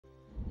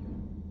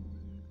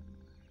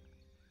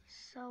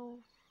So,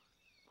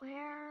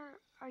 where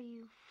are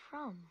you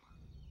from?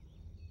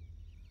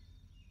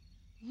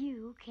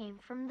 You came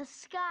from the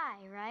sky,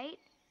 right?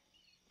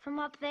 From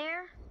up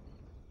there?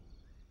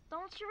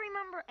 Don't you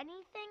remember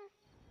anything?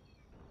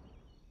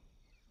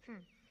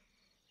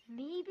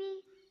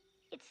 Maybe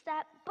it's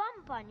that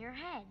bump on your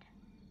head.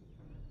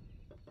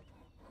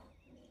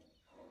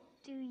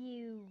 Do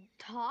you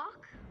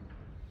talk?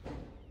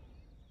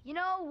 You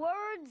know,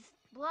 words,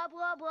 blah,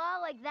 blah, blah,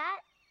 like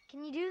that?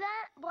 Can you do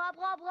that? Blah,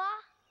 blah,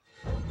 blah?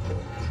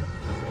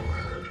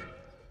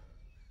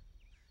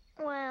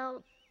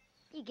 Well,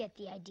 you get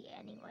the idea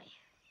anyway.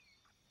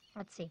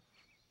 Let's see.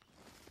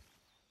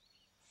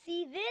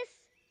 See this?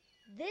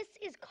 This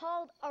is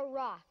called a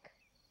rock.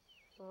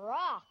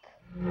 Rock.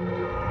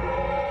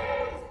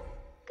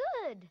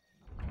 Good.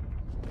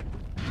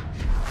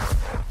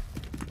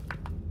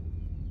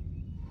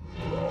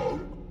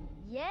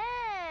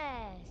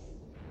 Yes.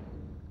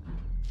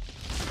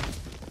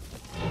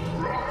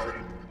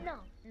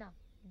 No.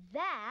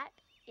 That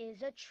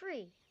is a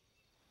tree.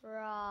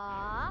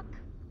 Rock,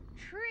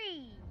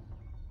 tree.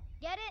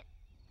 Get it?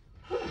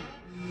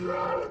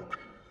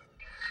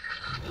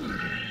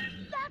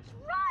 That's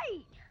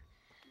right!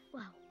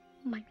 Wow,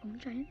 my own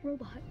giant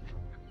robot.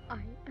 I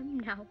am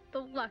now the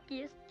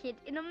luckiest kid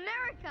in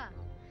America.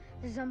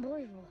 This is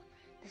unbelievable.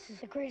 This is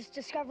the greatest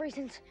discovery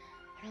since,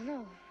 I don't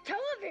know,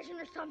 television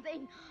or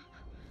something.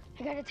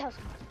 I gotta tell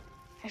someone.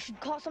 I should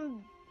call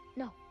some...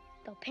 No,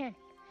 they'll panic.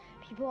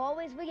 People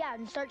always wig out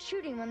and start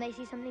shooting when they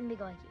see something big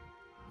like you.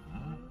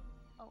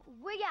 Oh,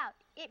 wig out.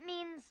 It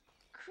means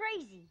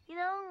crazy. You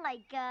know,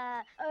 like, No!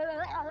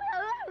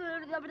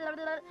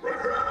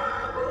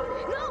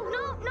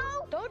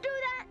 Don't do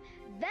that!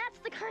 That's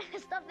the kind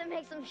of stuff that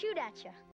makes them shoot at you.